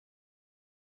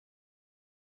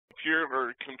you're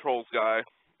a controls guy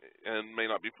and may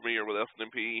not be familiar with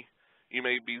Snp, you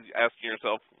may be asking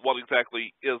yourself, what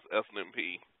exactly is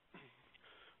Snp?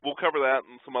 We'll cover that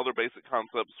and some other basic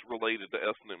concepts related to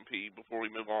Snp before we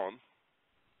move on.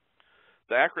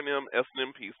 The acronym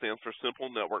Snp stands for Simple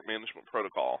Network Management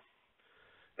Protocol.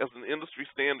 As an industry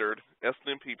standard,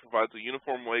 Snp provides a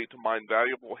uniform way to mine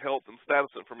valuable health and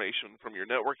status information from your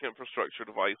network infrastructure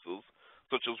devices,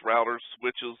 such as routers,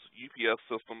 switches, UPS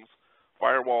systems,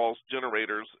 firewalls,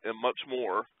 generators, and much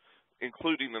more,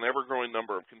 including an ever-growing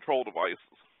number of control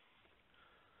devices.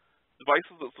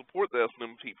 Devices that support the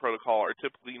Snp protocol are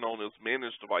typically known as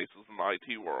managed devices in the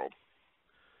IT world.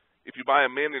 If you buy a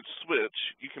managed switch,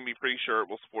 you can be pretty sure it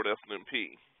will support Snp.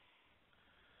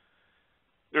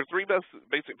 There are three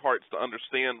basic parts to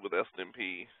understand with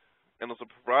Snp, and as a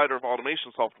provider of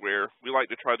automation software, we like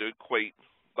to try to equate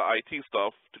the IT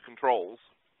stuff to controls.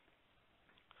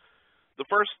 The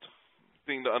first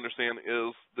thing to understand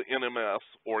is the NMS,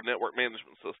 or Network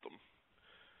Management System.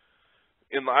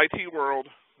 In the IT world,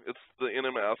 it's the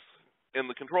NMS. In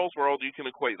the controls world, you can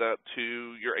equate that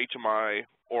to your HMI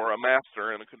or a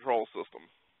master in a control system.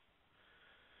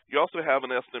 You also have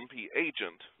an Snp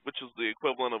agent, which is the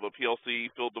equivalent of a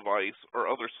PLC, field device, or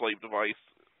other slave device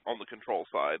on the control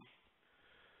side.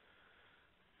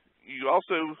 You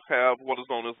also have what is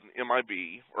known as an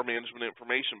MIB, or Management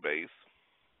Information Base.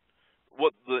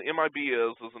 What the MIB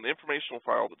is an informational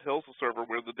file that tells the server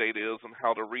where the data is and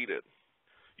how to read it.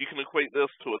 You can equate this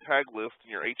to a tag list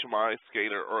in your HMI,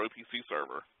 SCADA, or OPC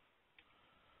server.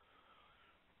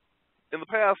 In the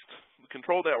past, the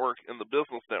control network and the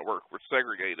business network were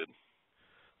segregated.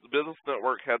 The business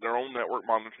network had their own network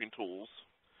monitoring tools,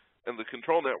 and the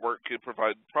control network could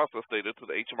provide process data to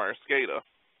the HMI or SCADA,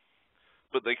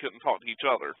 but they couldn't talk to each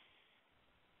other.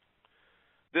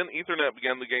 Then Ethernet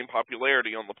began to gain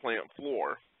popularity on the plant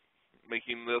floor,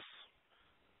 making this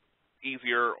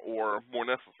easier or more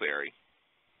necessary.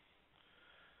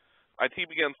 IT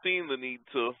began seeing the need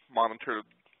to monitor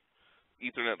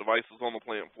Ethernet devices on the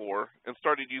plant floor and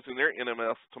started using their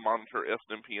NMS to monitor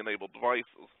Snp-enabled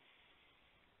devices.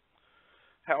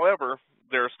 However,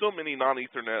 there are still many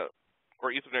non-Ethernet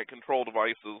or Ethernet control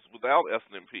devices without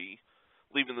Snp,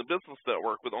 leaving the business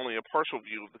network with only a partial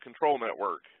view of the control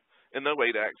network and no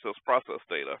way to access process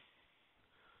data.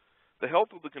 The health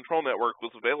of the control network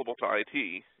was available to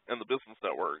IT and the business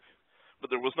network, but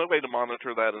there was no way to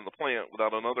monitor that in the plant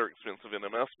without another expensive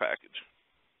NMS package.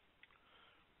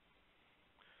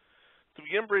 To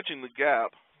begin bridging the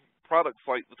gap, products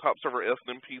like the Top Server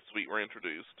Snp suite were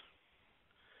introduced.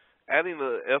 Adding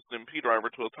the Snp driver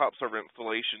to a Top Server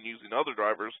installation using other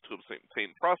drivers to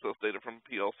obtain process data from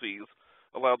PLCs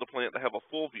allowed the plant to have a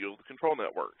full view of the control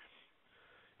network.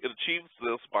 It achieves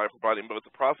this by providing both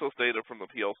the process data from the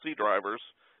PLC drivers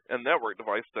and network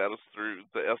device status through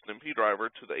the Snp driver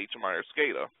to the HMI or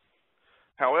SCADA.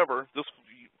 However, this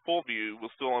full view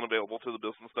was still unavailable to the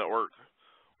business network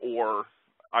or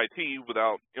IT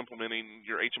without implementing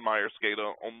your HMI or SCADA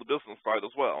on the business side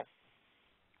as well.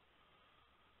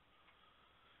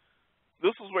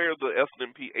 This is where the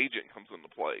Snp Agent comes into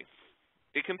play.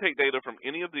 It can take data from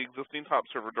any of the existing Top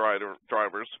Server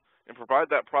drivers and provide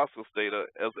that process data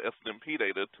as Snp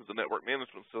data to the network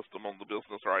management system on the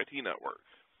business or IT network.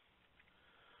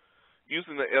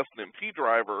 Using the Snp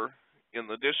driver in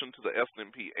addition to the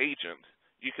Snp agent,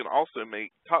 you can also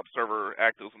make Top Server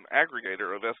act as an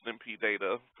aggregator of Snp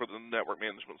data for the network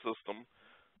management system,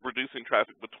 reducing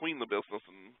traffic between the business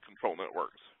and control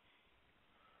networks.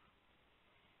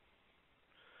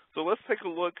 So let's take a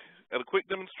look at a quick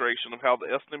demonstration of how the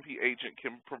Snp agent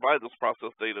can provide this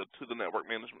process data to the network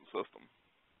management system.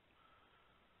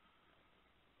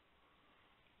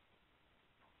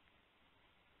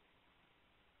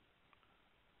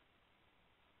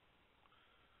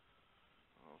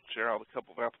 I'll share out a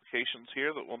couple of applications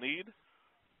here that we'll need.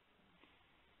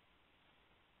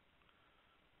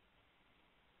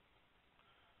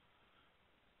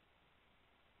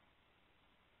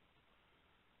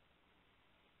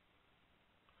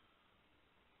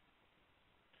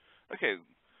 Okay,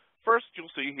 first you'll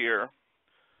see here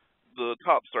the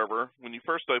Top Server. When you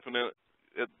first open it,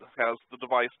 it has the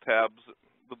device tabs,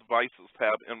 the devices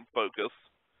tab in focus,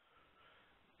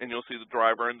 and you'll see the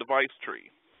driver and device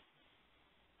tree.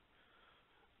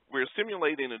 We're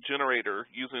simulating a generator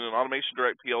using an Automation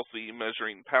Direct PLC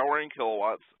measuring power in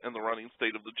kilowatts and the running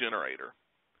state of the generator.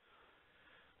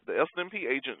 The Snp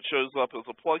agent shows up as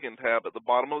a plugin tab at the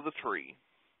bottom of the tree.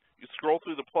 You scroll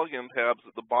through the plugin tabs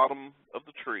at the bottom of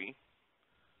the tree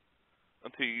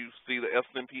until you see the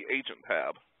Snp Agent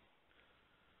tab.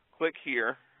 Click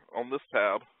here on this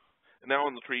tab, And now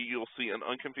in the tree, you'll see an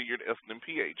unconfigured Snp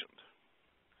agent.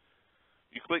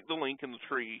 You click the link in the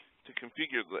tree to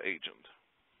configure the agent.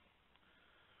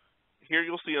 Here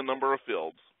you'll see a number of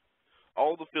fields.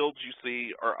 All the fields you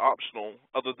see are optional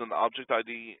other than the object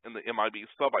ID and the MIB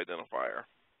sub-identifier.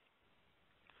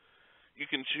 You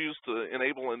can choose to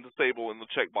enable and disable in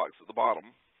the checkbox at the bottom.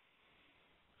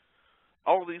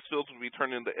 All of these fields will be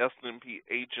turned into Snp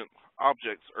Agent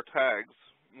objects or tags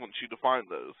once you define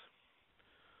those.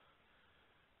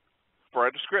 For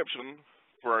our description,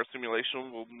 for our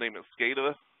simulation, we'll name it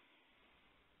SCADA,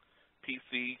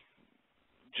 PC,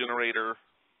 Generator,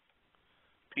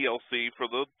 PLC for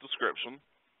the description.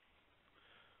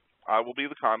 I will be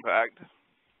the contact.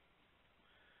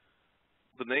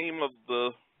 The name of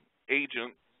the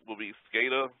agent will be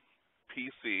SCADA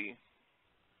PC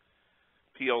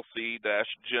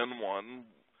PLC-Gen1,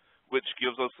 which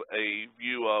gives us a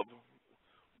view of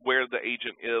where the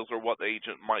agent is or what the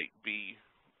agent might be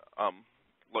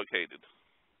located.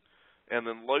 And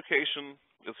then location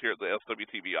is here at the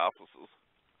SWTB offices.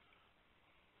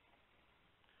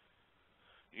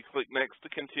 You click Next to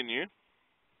continue.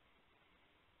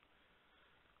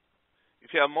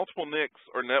 If you have multiple NICs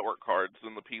or network cards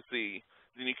in the PC,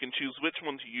 then you can choose which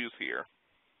one to use here.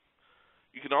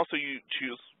 You can also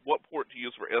choose what port to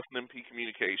use for Snp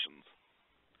communications.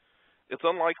 It's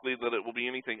unlikely that it will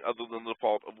be anything other than the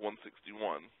default of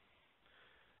 161.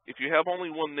 If you have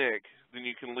only one NIC, then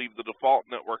you can leave the default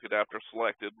network adapter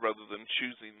selected rather than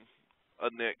choosing a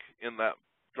NIC in that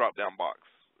drop-down box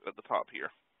at the top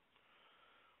here.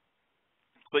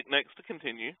 Click Next to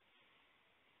continue.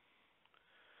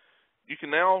 You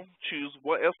can now choose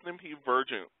what Snp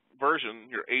version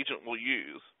your agent will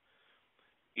use,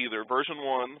 either version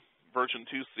 1, version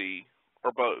 2C,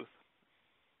 or both.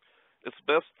 It's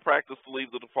best practice to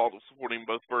leave the default of supporting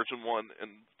both version 1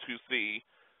 and 2C,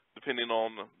 depending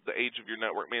on the age of your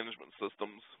network management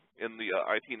systems in the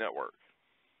IT network.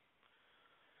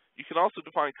 You can also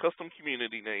define custom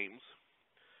community names.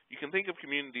 You can think of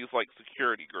communities like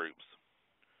security groups.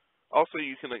 Also,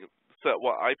 you can set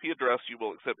what IP address you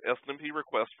will accept Snp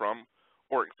requests from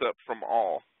or accept from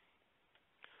all.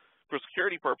 For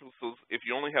security purposes, if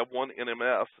you only have one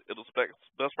NMS, it is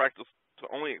best practice to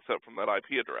only accept from that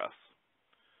IP address.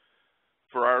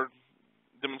 For our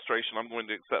demonstration, I'm going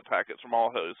to accept packets from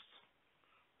all hosts.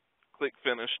 Click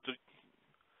Finish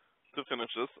to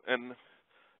finish this, and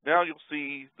now you'll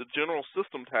see the general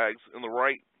system tags in the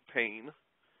right pane.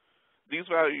 These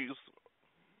values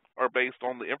are based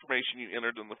on the information you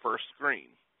entered in the first screen.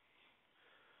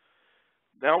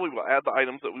 Now we will add the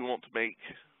items that we want to make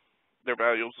their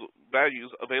values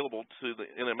available to the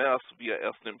NMS via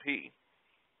Snp.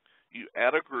 You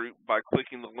add a group by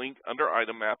clicking the link under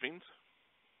Item Mappings.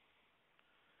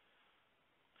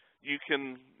 You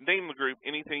can name the group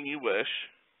anything you wish,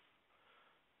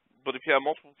 but if you have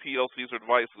multiple PLCs or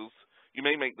devices, you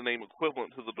may make the name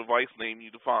equivalent to the device name you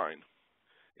defined.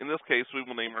 In this case, we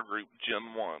will name our group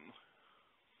Gen1.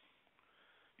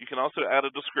 You can also add a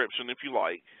description if you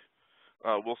like.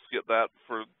 We'll skip that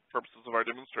for purposes of our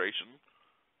demonstration.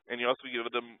 And you also give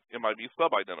it an MIB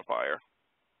sub-identifier.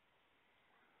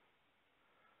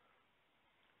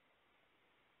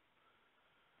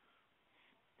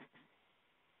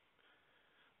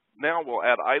 Now we'll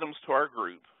add items to our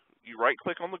group. You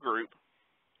right-click on the group.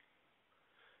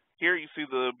 Here you see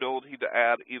the ability to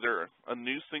add either a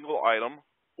new single item,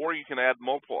 or you can add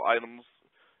multiple items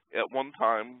at one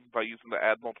time by using the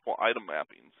Add Multiple Item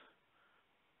mappings.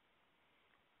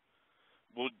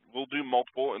 We'll do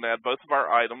multiple and add both of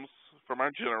our items from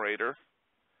our generator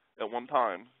at one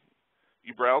time.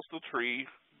 You browse the tree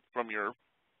from your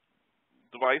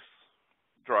device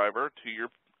driver to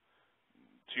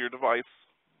your device,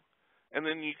 and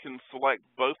then you can select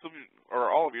both of or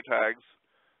all of your tags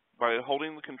by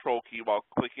holding the control key while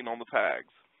clicking on the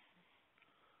tags.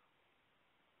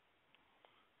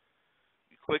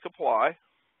 You click Apply.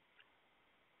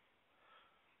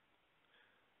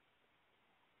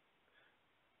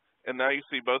 And now you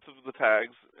see both of the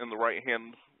tags in the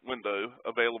right-hand window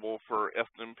available for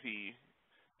Snp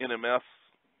NMS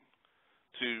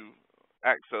to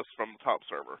access from the top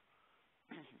server.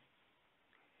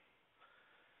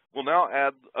 We'll now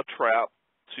add a trap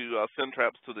to send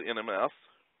traps to the NMS.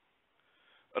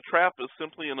 A trap is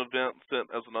simply an event sent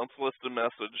as an unsolicited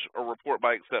message or report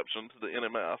by exception to the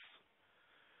NMS.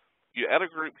 You add a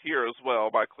group here as well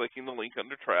by clicking the link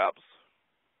under Traps.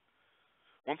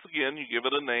 Once again, you give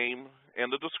it a name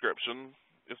and a description,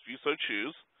 if you so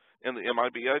choose, and the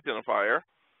MIB identifier,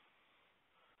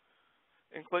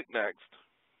 and click Next.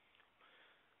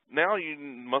 Now you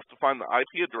must define the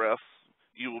IP address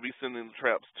you will be sending the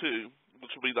traps to,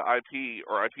 which will be the IP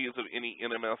or IPs of any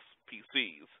NMS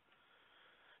PCs.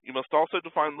 You must also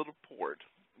define the port,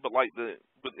 but like with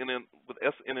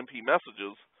Snmp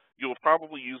messages, you will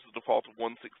probably use the default of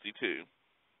 162.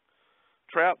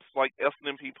 Traps like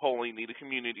Snmp polling need a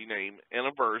community name and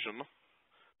a version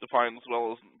defined, as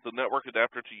well as the network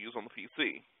adapter to use on the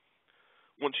PC.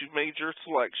 Once you've made your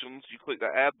selections, you click the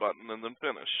Add button and then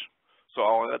Finish. So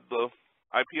I'll add the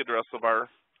IP address of our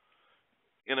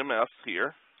NMS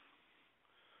here.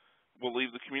 We'll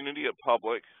leave the community at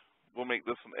public. We'll make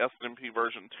this an Snmp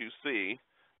version 2C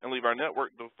and leave our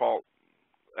network default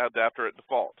adapter at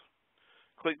default.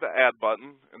 Click the Add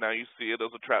button, and now you see it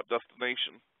as a trap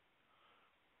destination.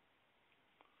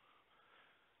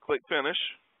 Click Finish,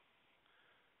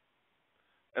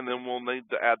 and then we'll need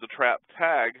to add the trap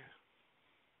tag.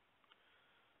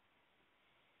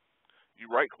 You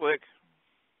right-click,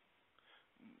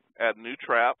 add new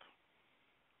trap,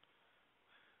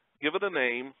 give it a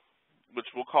name, which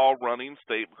we'll call running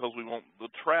state because we want the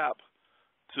trap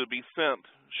to be sent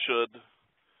should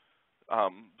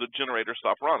the generator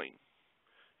stop running.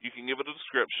 You can give it a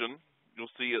description.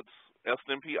 You'll see it's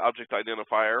Snp Object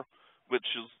Identifier, which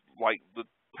is like the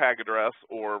tag address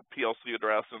or PLC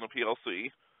address in a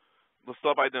PLC, the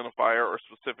sub-identifier or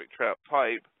specific trap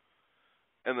type,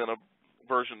 and then a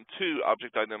version 2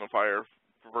 object identifier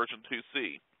for version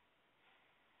 2C.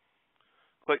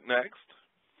 Click Next.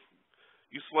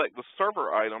 You select the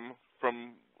server item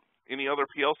from any other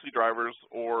PLC drivers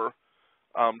or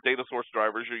data source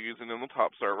drivers you're using in the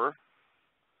top server.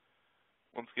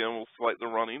 Once again, we'll select the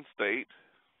running state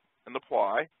and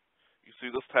apply. You see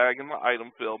this tag in the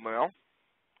item field now.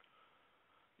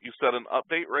 You set an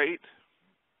update rate,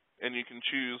 and you can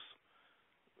choose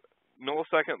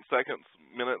milliseconds, seconds,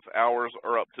 minutes, hours,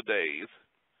 or up to days.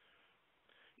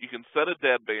 You can set a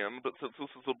deadband, but since this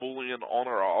is a Boolean on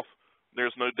or off,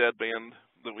 there's no deadband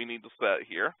that we need to set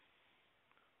here.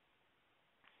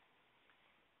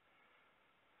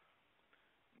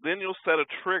 Then you'll set a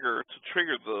trigger to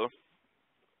trigger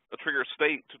a trigger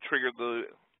state to trigger the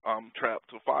trap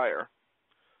to fire.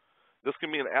 This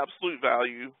can be an absolute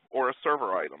value or a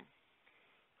server item.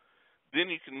 Then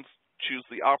you can choose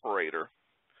the operator.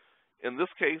 In this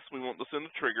case, we want to send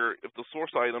a trigger if the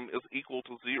source item is equal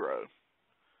to 0.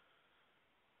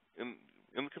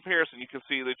 In comparison, you can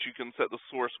see that you can set the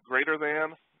source greater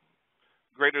than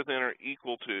or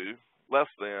equal to, less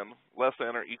than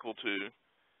or equal to,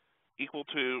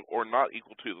 or not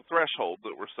equal to the threshold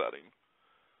that we're setting.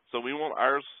 So we want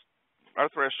our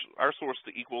source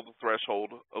to equal the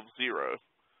threshold of 0.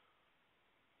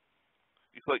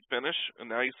 You click Finish, and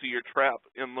now you see your trap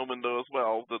in the window as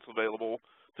well that's available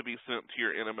to be sent to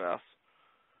your NMS.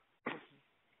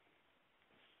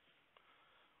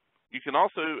 You can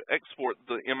also export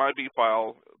the MIB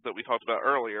file that we talked about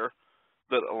earlier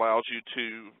that allows you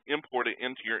to import it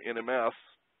into your NMS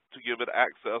to give it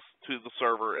access to the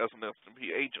server as an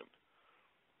Snp agent.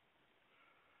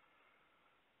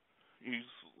 You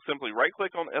simply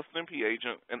right-click on Snp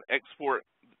Agent and export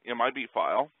MIB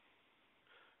file.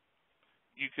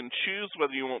 You can choose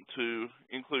whether you want to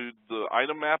include the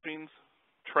item mappings,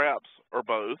 traps, or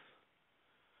both,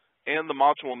 and the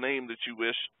module name that you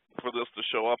wish for this to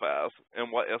show up as,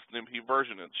 and what Snp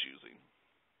version it's using.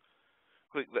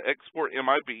 Click the Export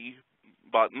MIB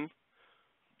button,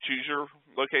 choose your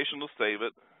location to save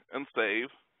it, and save.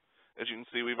 As you can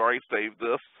see, we've already saved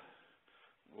this.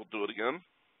 We'll do it again.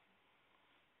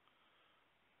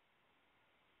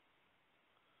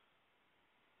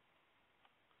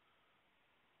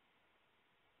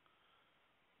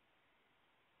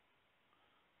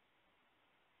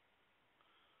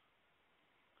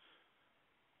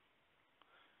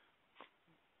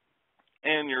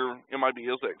 And your MIB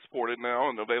is exported now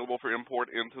and available for import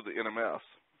into the NMS.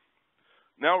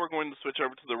 Now we're going to switch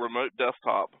over to the remote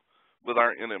desktop with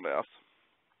our NMS.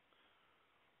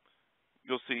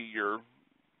 You'll see your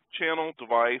channel,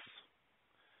 device,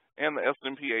 and the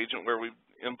Snp agent where we've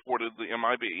imported the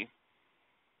MIB.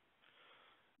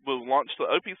 We'll launch the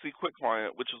Opc Quick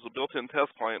Client, which is a built-in test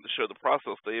client to show the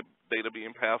process data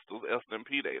being passed as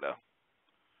Snp data.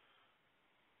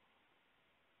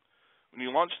 When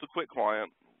you launch the Quick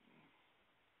Client,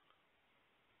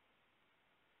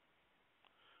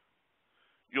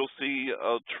 you'll see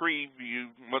a tree view,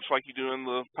 much like you do in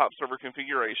the top server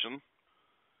configuration.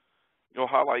 You'll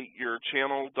highlight your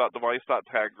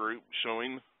channel.device.tag group,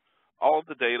 showing all of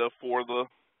the data for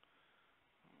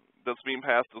that's being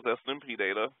passed as Snp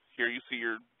data. Here you see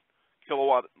your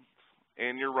kilowatt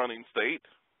and your running state.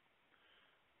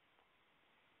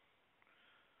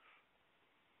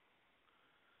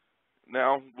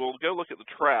 Now we'll go look at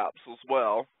the traps as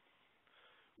well.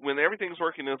 When everything everything's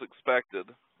working as expected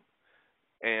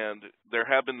and there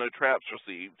have been no traps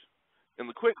received, in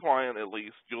the Quick Client at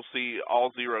least, you'll see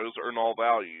all zeros or null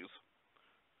values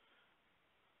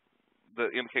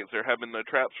that indicates there have been no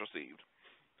traps received.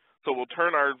 So we'll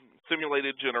turn our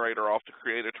simulated generator off to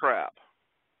create a trap.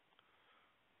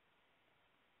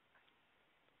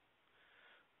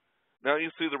 Now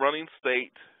you see the running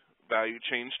state value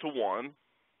change to 1,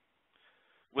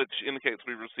 which indicates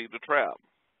we received a trap.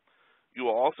 You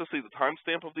will also see the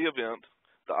timestamp of the event,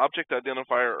 the object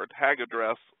identifier or tag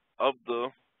address of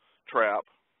the trap,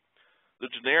 the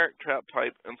generic trap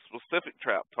type and specific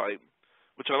trap type,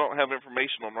 which I don't have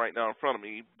information on right now in front of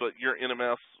me, but your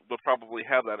NMS would probably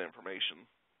have that information.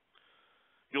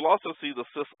 You'll also see the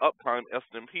sysuptime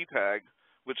Snp tag,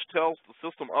 which tells the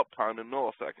system uptime in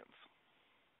milliseconds.